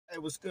Hey,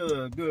 what's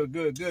good?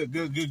 Good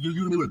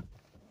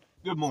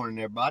morning,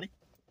 everybody.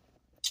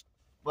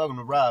 Welcome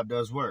to Rob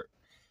Does Work.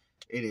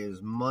 It is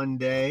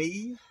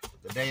Monday,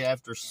 the day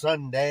after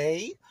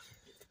Sunday,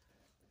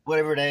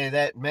 whatever day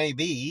that may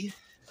be.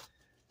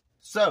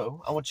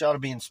 So, I want y'all to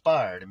be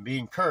inspired and be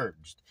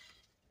encouraged.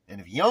 And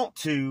if you want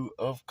to,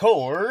 of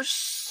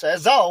course,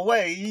 as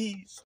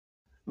always,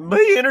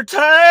 be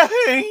entertained.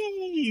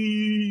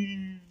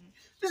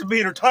 Just be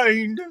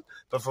entertained.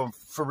 But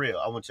for real,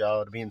 I want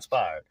y'all to be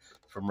inspired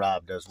from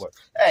Rob Does Work.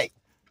 Hey,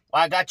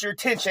 while I got your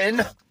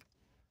attention,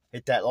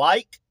 hit that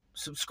like,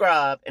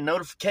 subscribe, and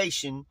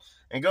notification,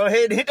 and go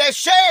ahead and hit that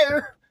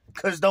share,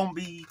 because don't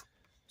be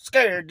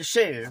scared to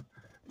share.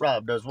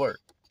 Rob Does Work.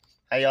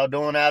 How y'all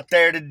doing out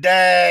there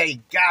today?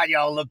 God,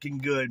 y'all looking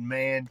good,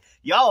 man.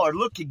 Y'all are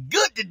looking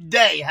good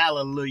today.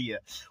 Hallelujah.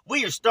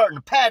 We are starting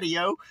a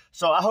patio,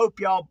 so I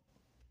hope y'all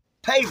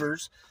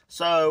pavers.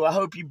 So I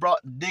hope you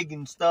brought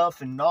digging stuff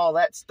and all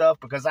that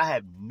stuff, because I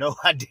have no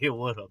idea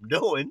what I'm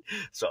doing.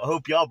 So I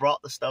hope y'all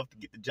brought the stuff to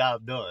get the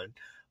job done.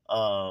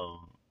 So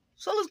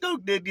let's go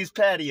dig this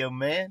patio,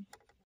 man.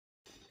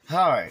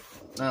 All right.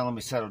 Now let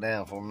me settle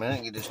down for a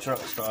minute, get this truck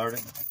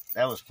started.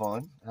 That was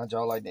fun. How'd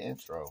y'all like the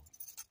intro?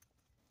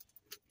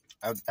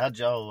 How'd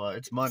y'all,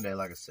 it's Monday,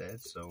 like I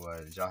said. So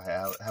did y'all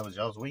how was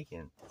y'all's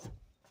weekend?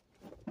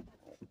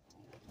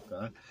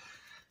 Okay.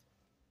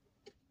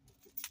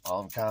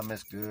 All the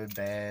comments, good,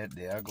 bad,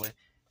 the ugly.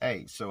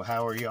 Hey, so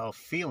how are y'all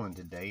feeling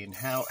today? And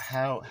how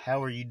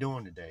are you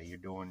doing today? You're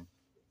doing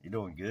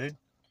good?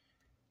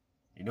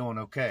 You're doing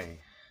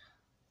okay?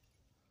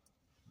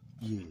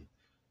 Yeah.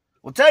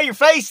 Well, tell your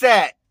face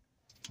that.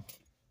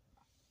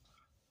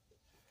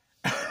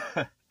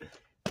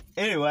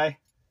 Anyway,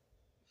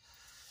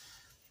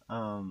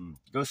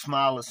 go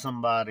smile at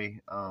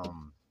somebody. I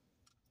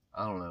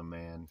don't know,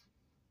 man.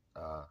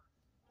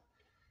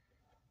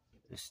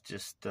 It's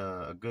just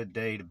a good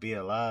day to be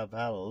alive.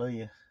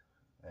 Hallelujah.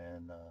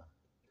 And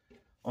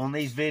on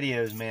these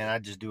videos, man, I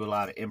just do a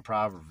lot of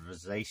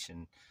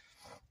improvisation.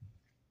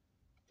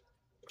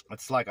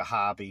 It's like a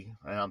hobby.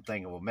 And I'm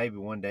thinking, well, maybe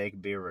one day it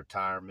could be a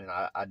retirement.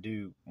 I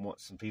do want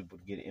some people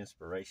to get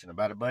inspiration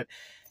about it. But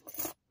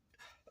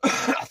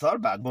I thought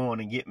about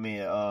going and get me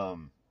a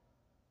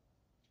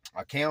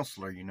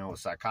counselor, a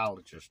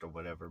psychologist or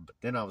whatever. But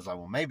then I was like,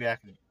 well, maybe I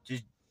could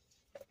just,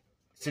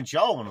 since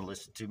y'all want to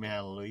listen to me,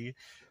 hallelujah,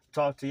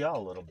 talk to y'all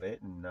a little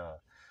bit. And,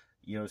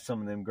 some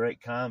of them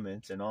great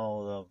comments and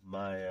all of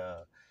my,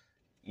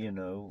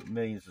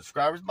 million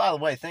subscribers. By the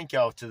way, thank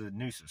y'all to the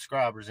new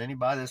subscribers.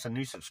 Anybody that's a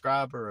new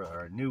subscriber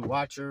or a new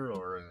watcher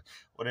or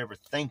whatever,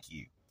 thank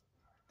you.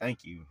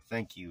 Thank you.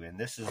 Thank you. And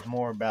this is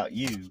more about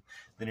you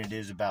than it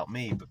is about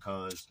me,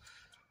 because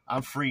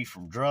I'm free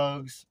from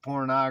drugs,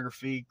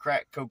 pornography,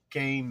 crack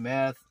cocaine,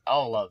 meth,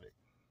 all of it.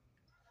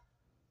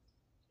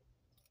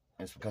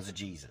 It's because of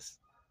Jesus.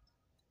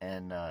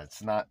 And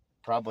it's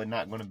probably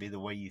not going to be the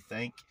way you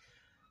think.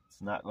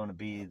 It's not going to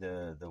be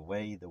the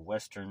way the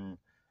Western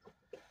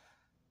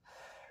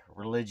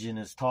religion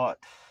is taught.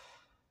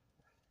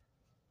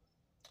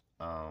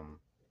 It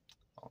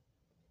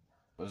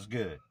was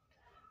good.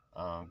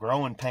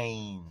 Growing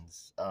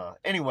pains.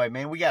 Anyway,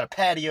 man, we got a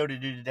patio to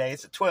do today.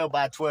 It's a 12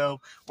 by 12.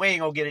 We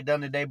ain't gonna get it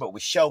done today, but we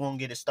sure gonna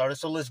get it started.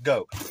 So let's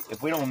go.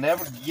 If we don't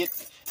never get,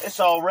 it's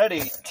already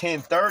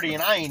 10:30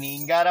 and I ain't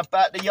even got up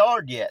out the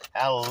yard yet.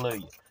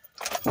 Hallelujah.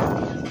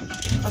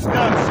 Let's go,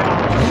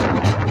 Sean.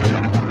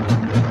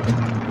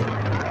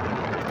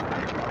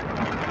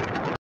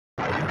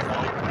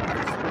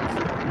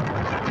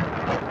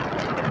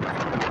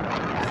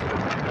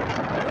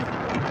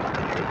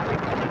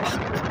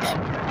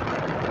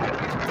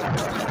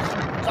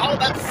 It's all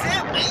about the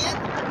sit, man.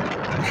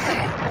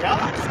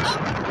 Y'all stop.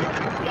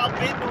 Y'all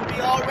bid will be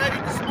all ready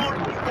this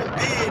morning. We're gonna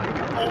bid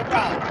all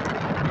right.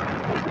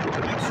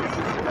 Make sure you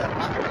hit that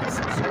like and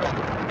subscribe.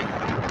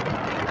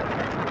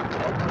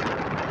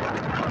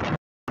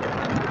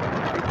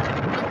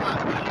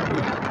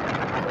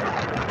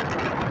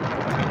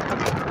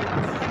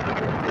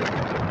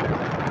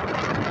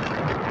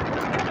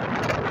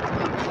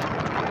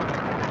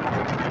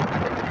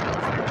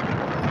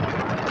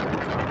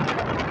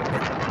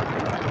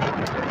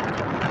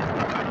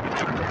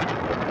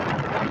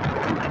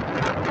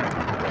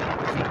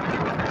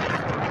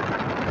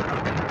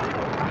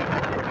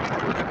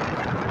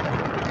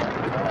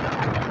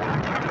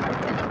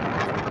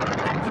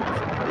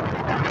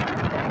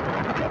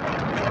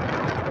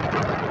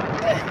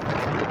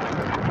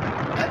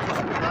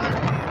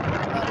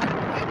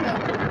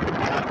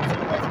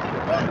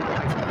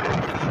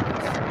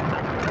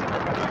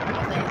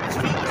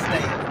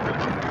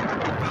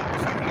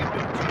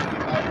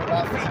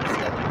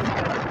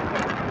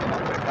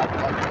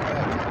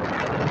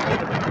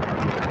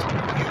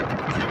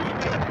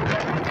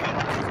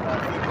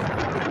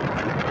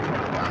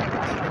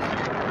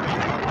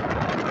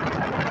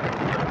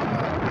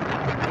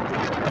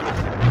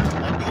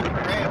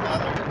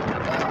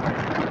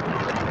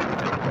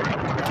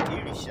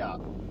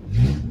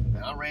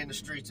 The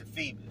streets of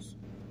Phoebus.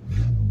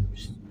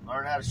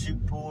 Learn how to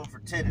shoot pool for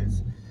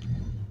titties.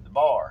 The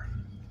bar.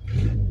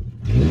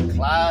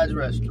 Clyde's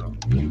Restaurant.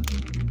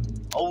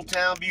 Old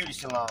Town Beauty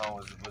Salon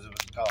was it was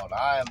called.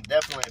 I am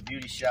definitely a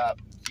beauty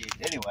shop kid.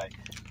 Anyway,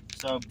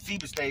 so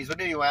Phoebus days. But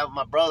anyway,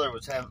 my little brother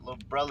was having some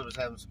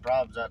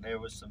problems out there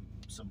with some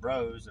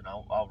bros, and I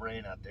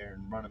ran out there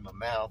and running my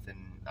mouth, and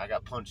I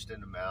got punched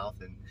in the mouth,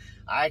 and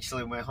I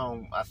actually went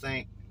home. I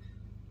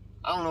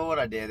don't know what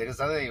I did, because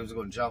I think it was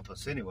going to jump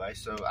us anyway.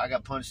 So I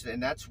got punched,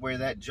 and that's where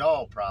that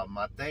jaw problem,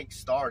 I think,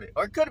 started.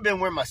 Or it could have been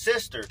where my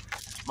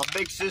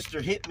big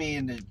sister hit me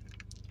in the...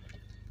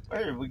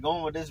 Where are we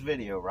going with this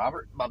video,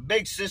 Robert? My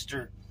big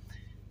sister,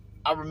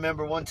 I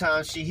remember one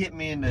time she hit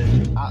me in the...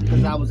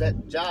 Because I was at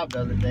the job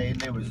the other day,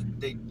 and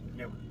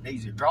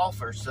these are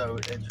golfers, so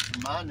it just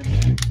reminded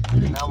me.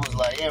 And I was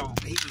like, yeah,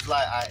 he was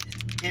like, I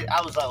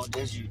was like, well,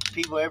 does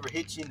people ever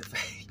hit you in the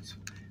face?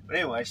 But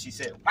anyway, she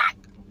said, what?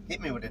 Hit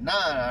me with a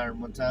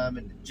 9-iron one time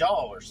in the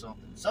jaw or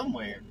something,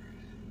 somewhere.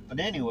 But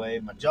anyway,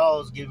 my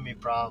jaw's giving me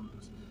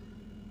problems.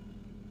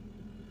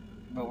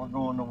 But we're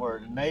going to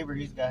work. The neighbor,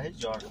 he's got his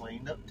jar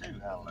cleaned up too.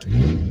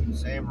 Hallelujah.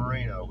 San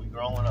Marino, we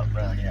growing up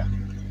around here.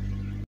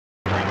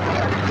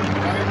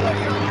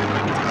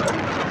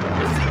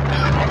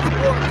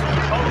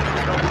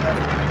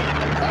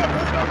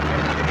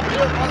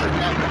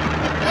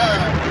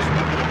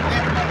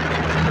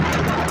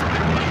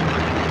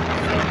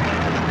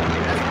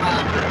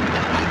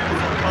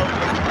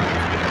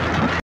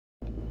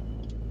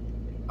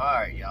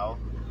 Alright, y'all.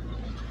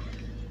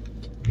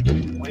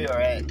 We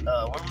are at,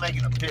 we're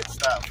making a pit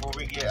stop before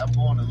I'm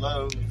going to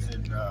Lowe's,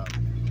 and,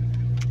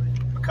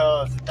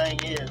 because the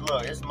thing is,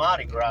 look, it's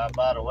Mardi Gras,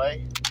 by the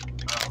way.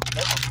 That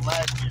was from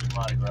last year's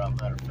Mardi Gras,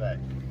 matter of fact.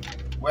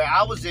 Where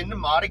I was in the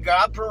Mardi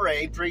Gras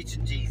parade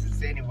preaching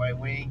Jesus. Anyway,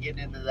 we ain't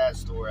getting into that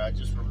story. I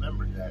just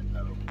remembered that,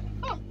 though.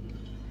 Huh.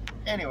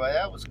 Anyway,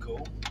 that was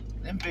cool.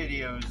 Them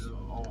videos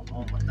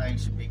on my thing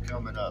should be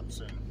coming up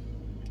soon.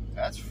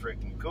 That's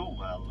freaking cool,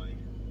 hallelujah.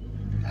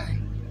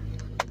 Dang.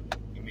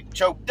 Get me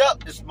choked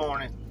up this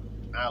morning.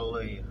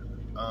 Hallelujah.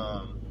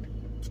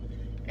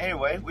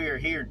 Anyway, we are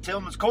here at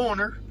Tillman's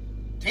Corner.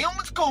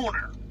 Tillman's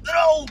Corner. Good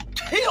old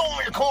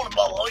Tillman's Corner,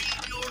 boy.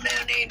 You go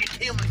down there to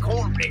Tillman's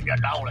Corner,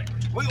 darling.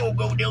 We gonna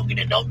go down and get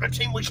a doctor,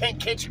 see we can't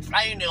catch it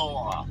flying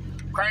or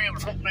crab or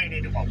something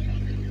anymore.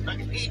 Man,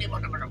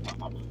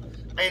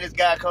 this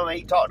guy come and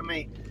he talked to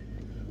me.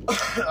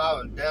 I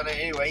was down there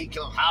anyway. He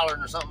come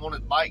hollering or something on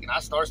his bike, and I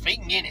started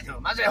speaking in it to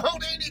him. I said, "Oh,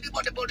 crab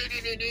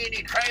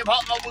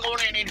hot, we're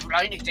going in.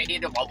 How you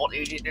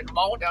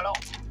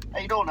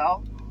doing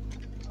now?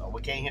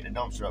 We can't hit the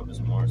dumpster up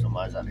this morning.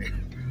 Somebody's out there.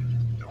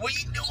 What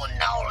you doing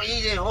now?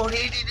 He said, "Oh,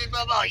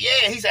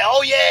 yeah." He said,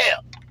 "Oh yeah."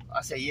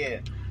 I said, "Yeah."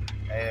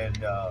 And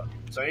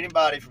so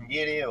anybody from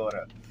Guinea or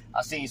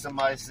I seen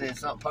somebody said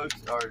something,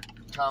 posted or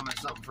comment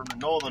something from the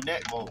northern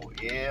neck. Well,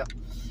 yeah,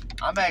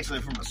 I'm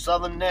actually from the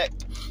southern neck.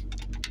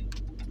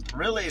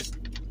 Really, it's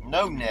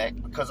no neck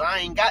because I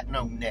ain't got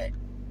no neck.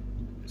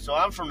 So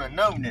I'm from the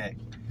no neck.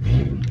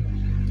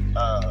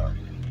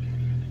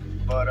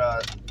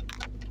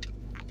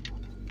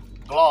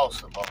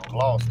 Gloucester.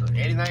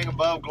 Anything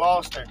above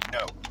Gloucester,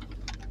 no.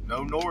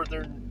 No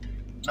northern,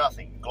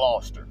 nothing.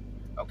 Gloucester.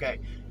 Okay.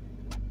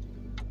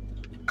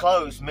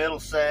 Close,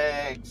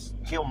 Middlesex,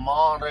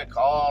 Kilmarnock,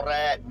 all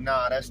that.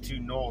 Nah, that's too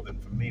northern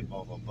for me,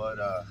 Bubba. But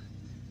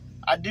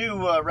I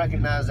do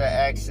recognize that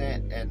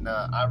accent, and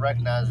I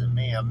recognize it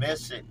me. I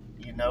miss it.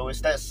 You know, it's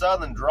that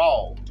southern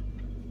drawl.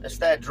 It's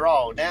that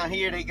drawl. Down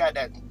here, they got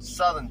that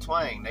southern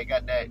twang. They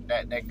got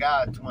that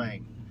God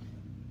twang.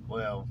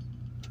 Well,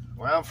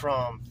 where I'm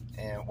from,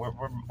 and we're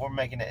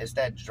making it. It's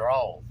that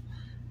drawl,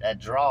 that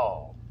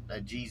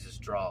Jesus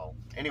drawl.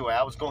 Anyway,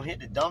 I was gonna hit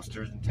the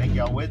dumpsters and take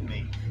y'all with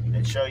me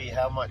and show you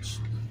how much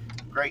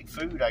great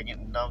food I get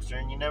in the dumpster,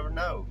 and you never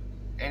know.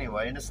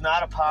 Anyway, and it's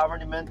not a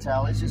poverty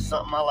mentality. It's just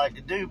something I like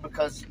to do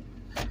because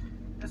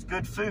it's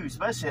good food,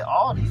 especially at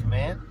Aldi's,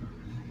 man.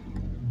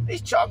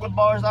 These chocolate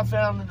bars I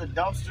found in the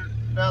dumpster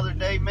the other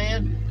day,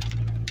 man.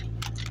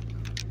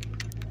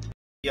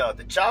 Yo,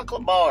 the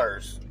chocolate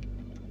bars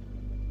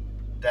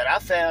that I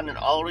found in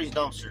Aldi's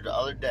dumpster the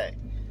other day.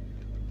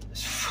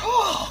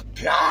 Oh,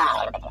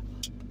 God.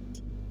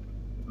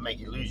 Make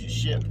you lose your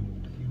ship.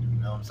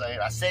 You know what I'm saying?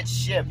 I said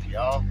ship,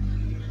 y'all.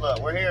 Look,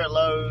 we're here at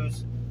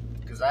Lowe's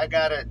because I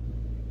got a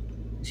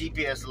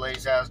GPS to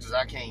Lady's house because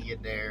I can't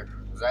get there.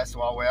 Because that's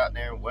why we're out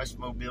there in West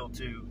Mobile,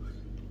 too.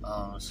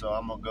 So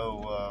I'm going to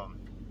go...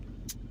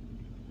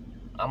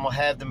 I'm going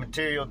to have the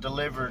material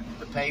delivered,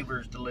 the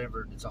pavers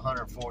delivered. It's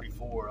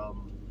 144 of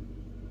them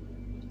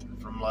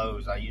from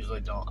Lowe's. I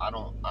usually don't,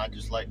 I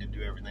just like to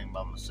do everything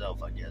by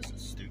myself, I guess.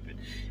 It's stupid.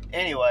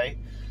 Anyway,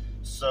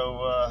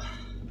 so,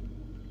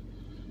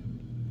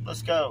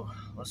 let's go.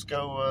 Let's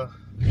go,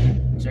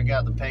 check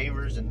out the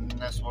pavers, and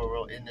that's where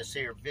we'll end this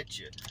here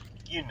vitya.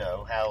 You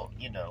know how,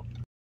 you know,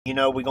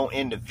 we're going to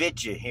end the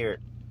vitya here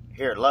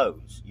at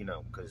Lowe's, you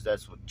know, because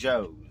that's what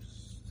Joe's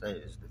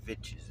says, the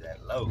vitya's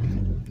at Lowe's.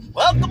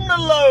 Welcome to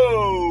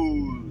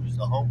Lowe's,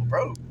 the home of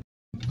pro.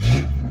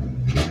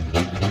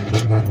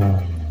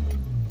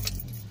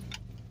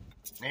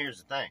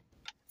 Here's the thing.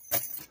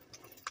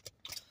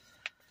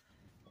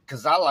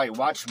 because I like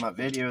watched my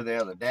video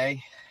the other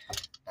day,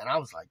 and I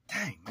was like,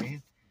 dang,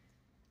 man,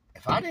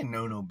 if I didn't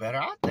know no better,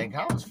 I think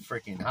I was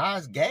freaking high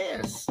as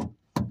gas.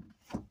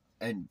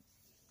 And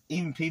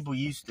even people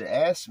used to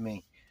ask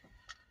me,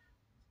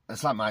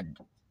 it's like my,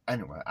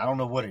 anyway, I don't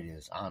know what it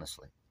is,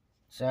 honestly.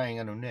 So I ain't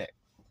got no neck.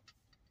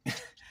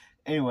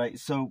 Anyway,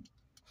 so,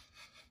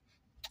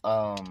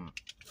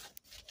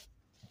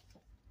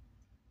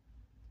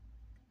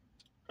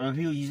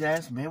 people used to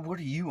ask, man, what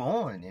are you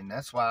on? And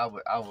that's why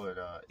I would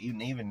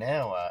even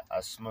now,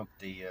 I smoke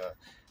the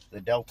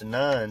Delta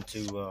 9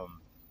 to,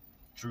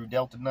 True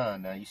Delta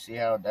 9. Now, you see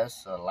how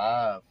that's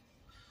live,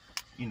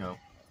 you know.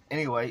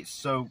 Anyway,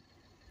 so,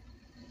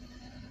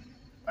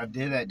 I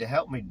did that to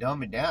help me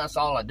dumb it down. That's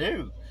all I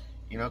do,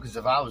 you know, because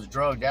if I was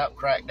drugged out,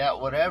 cracked out,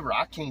 whatever,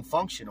 I can't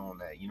function on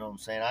that, you know what I'm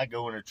saying? I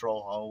go in a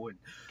troll hole and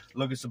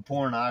look at some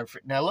pornography.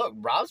 Now, look,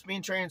 Rob's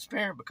being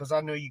transparent because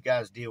I know you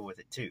guys deal with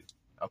it, too,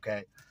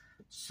 okay?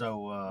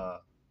 So,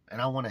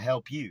 and I want to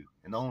help you.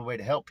 And the only way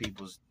to help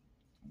people is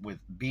with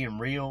being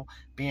real,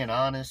 being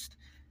honest,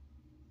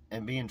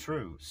 and being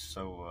true.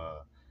 So,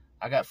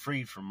 I got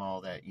freed from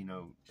all that, you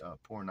know,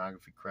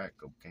 pornography, crack,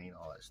 cocaine,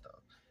 all that stuff.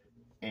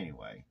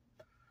 Anyway,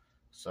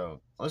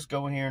 so let's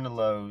go in here in the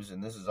Lowe's,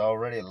 and this is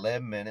already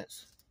 11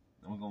 minutes.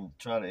 And we're going to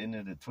try to end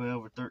it at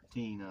 12 or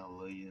 13,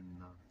 hallelujah,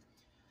 and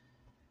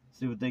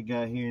see what they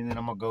got here, and then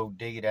I'm going to go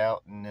dig it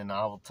out, and then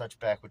I will touch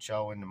back with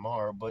y'all in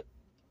tomorrow. But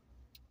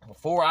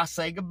before I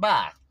say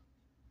goodbye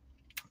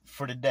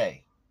for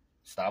today,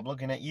 stop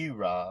looking at you,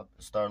 Rob,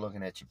 and start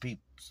looking at your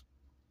peeps.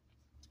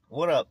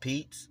 What up,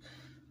 peeps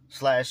 /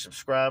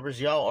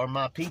 subscribers? Y'all are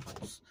my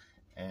peoples,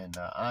 and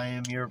I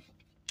am your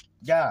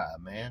guy,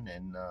 man,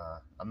 and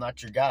I'm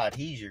not your God.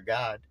 He's your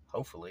God,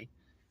 hopefully,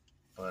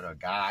 but a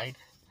guide.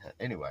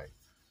 Anyway,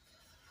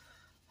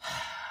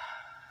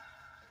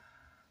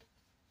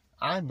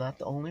 I'm not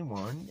the only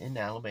one in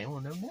Alabama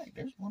with no neck.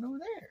 There's one over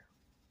there.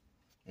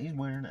 He's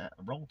wearing a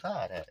Roll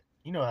Tide hat.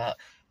 You know how,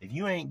 if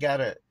you ain't got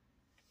a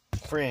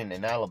friend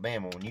in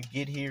Alabama, when you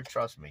get here,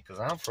 trust me, because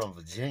I'm from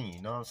Virginia,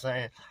 you know what I'm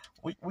saying?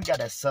 We got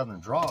that southern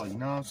drawl, you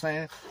know what I'm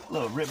saying?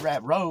 Little Rip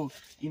Rap Road,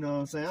 you know what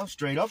I'm saying? I'm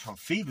straight up from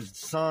Phoebus,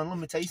 son. Let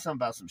me tell you something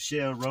about some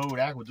Shell Road,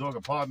 Aqueduct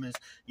Apartments,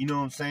 you know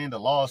what I'm saying? The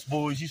Lost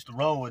Boys used to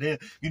roll with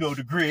it. You know,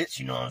 the Grits,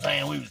 you know what I'm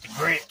saying? We was the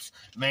Grits,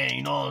 man,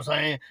 you know what I'm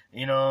saying?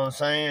 You know what I'm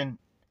saying?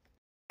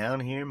 Down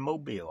here in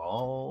Mobile,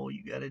 all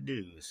you got to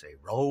do is say,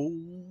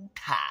 Roll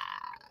Tide.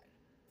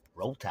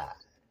 Roll Tide.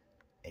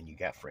 And you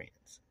got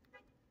friends.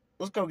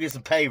 Let's go get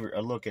some paver,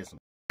 or look at some.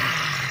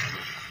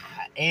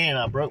 And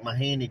I broke my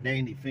handy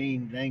dandy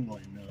fiend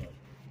dangling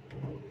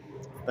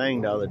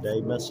thing the other day,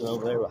 messing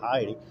over there with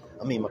Heidi.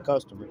 I mean, my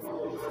customer.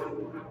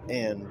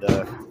 And,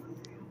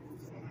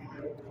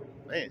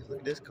 man, look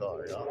at this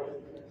car, y'all.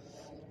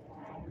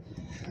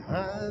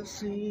 I've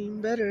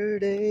seen better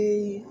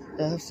days.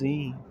 I've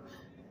seen.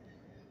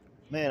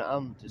 Man,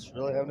 I'm just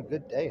really having a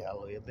good day,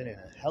 hallelujah. I've been in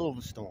a hell of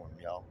a storm,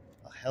 y'all.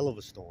 A hell of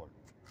a storm.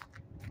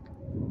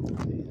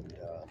 And,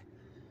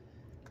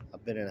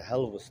 I've been in a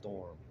hell of a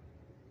storm.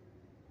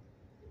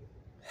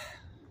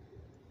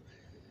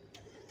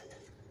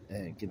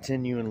 And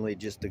continually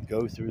just to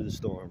go through the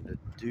storm,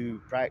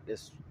 to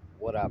practice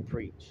what I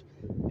preach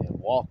and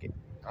walk it.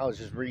 I was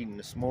just reading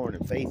this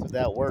morning, faith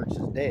without works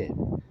is dead.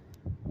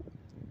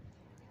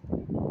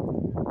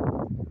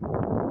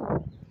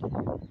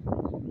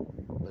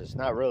 But it's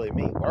not really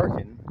me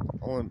working.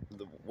 Only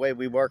the way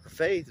we work our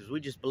faith is we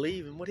just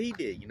believe in what he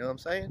did, you know what I'm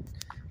saying?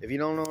 If you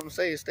don't know what I'm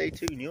saying, stay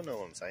tuned, you'll know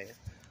what I'm saying.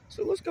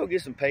 So let's go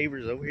get some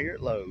pavers over here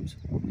at Lowe's.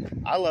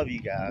 I love you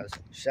guys.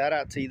 Shout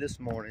out to you this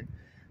morning.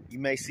 You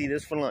may see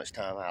this for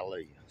lunchtime,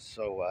 hallelujah.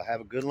 So have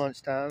a good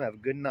lunchtime, have a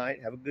good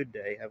night, have a good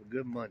day, have a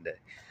good Monday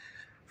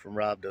from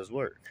Rob Does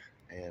Work.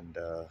 And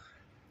I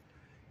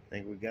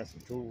think we got some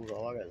tools.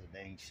 All I got is a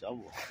dang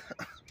shovel.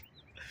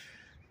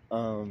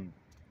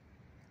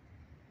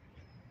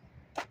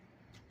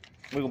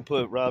 We're going to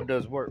put Rob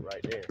Does Work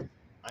right there.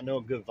 I know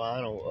a good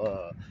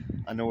vinyl.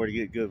 I know where to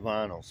get good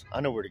vinyls. I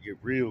know where to get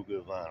real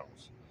good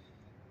vinyls.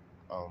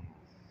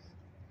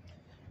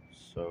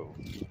 So...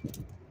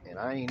 And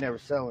I ain't never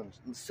selling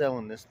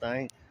this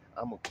thing.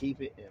 I'm going to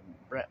keep it, and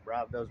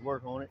Rob Does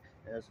Work on it,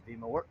 and this will be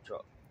my work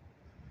truck.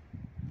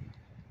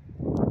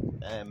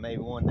 And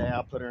maybe one day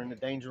I'll put her in the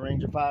Danger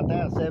Ranger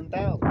 7000.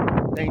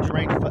 Danger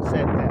Ranger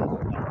 7000.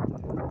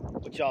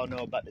 What y'all know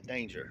about the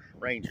Danger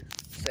Ranger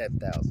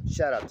 7000.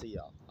 Shout out to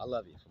y'all. I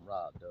love you from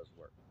Rob Does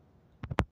Work.